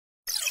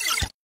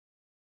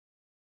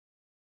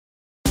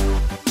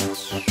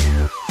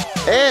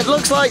It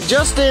looks like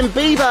Justin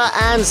Bieber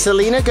and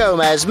Selena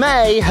Gomez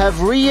may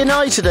have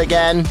reunited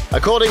again.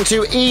 According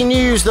to E!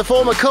 News, the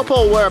former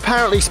couple were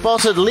apparently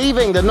spotted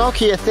leaving the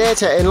Nokia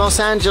Theatre in Los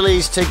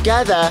Angeles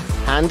together,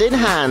 hand in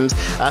hand,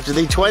 after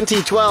the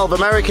 2012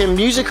 American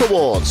Music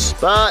Awards.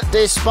 But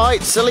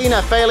despite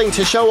Selena failing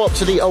to show up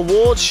to the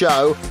awards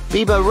show,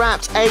 Bieber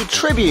rapped a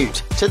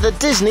tribute to the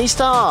Disney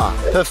star.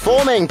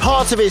 Performing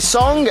part of his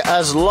song,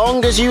 As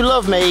Long As You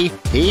Love Me,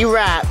 he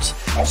rapped,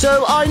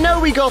 "So I know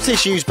we got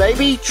issues,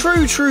 baby, true.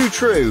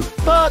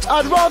 But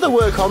I'd rather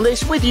work on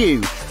this with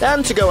you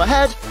than to go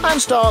ahead and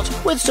start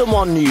with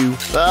someone new."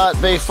 But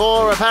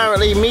before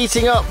apparently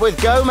meeting up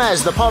with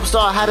Gomez, the pop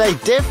star had a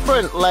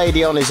different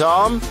lady on his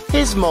arm,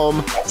 his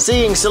mum.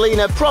 Seeing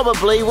Selena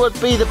probably would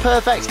be the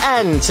perfect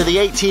end to the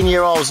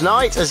 18-year-old's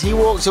night, as he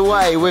walked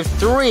away with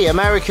 3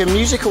 American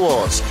Music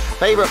Awards: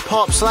 Favorite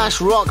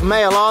Pop/Rock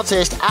Male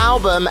Artist,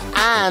 Album,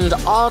 and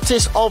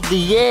Artist of the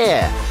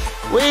Year.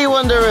 We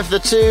wonder if the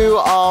two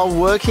are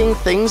working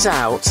things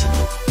out.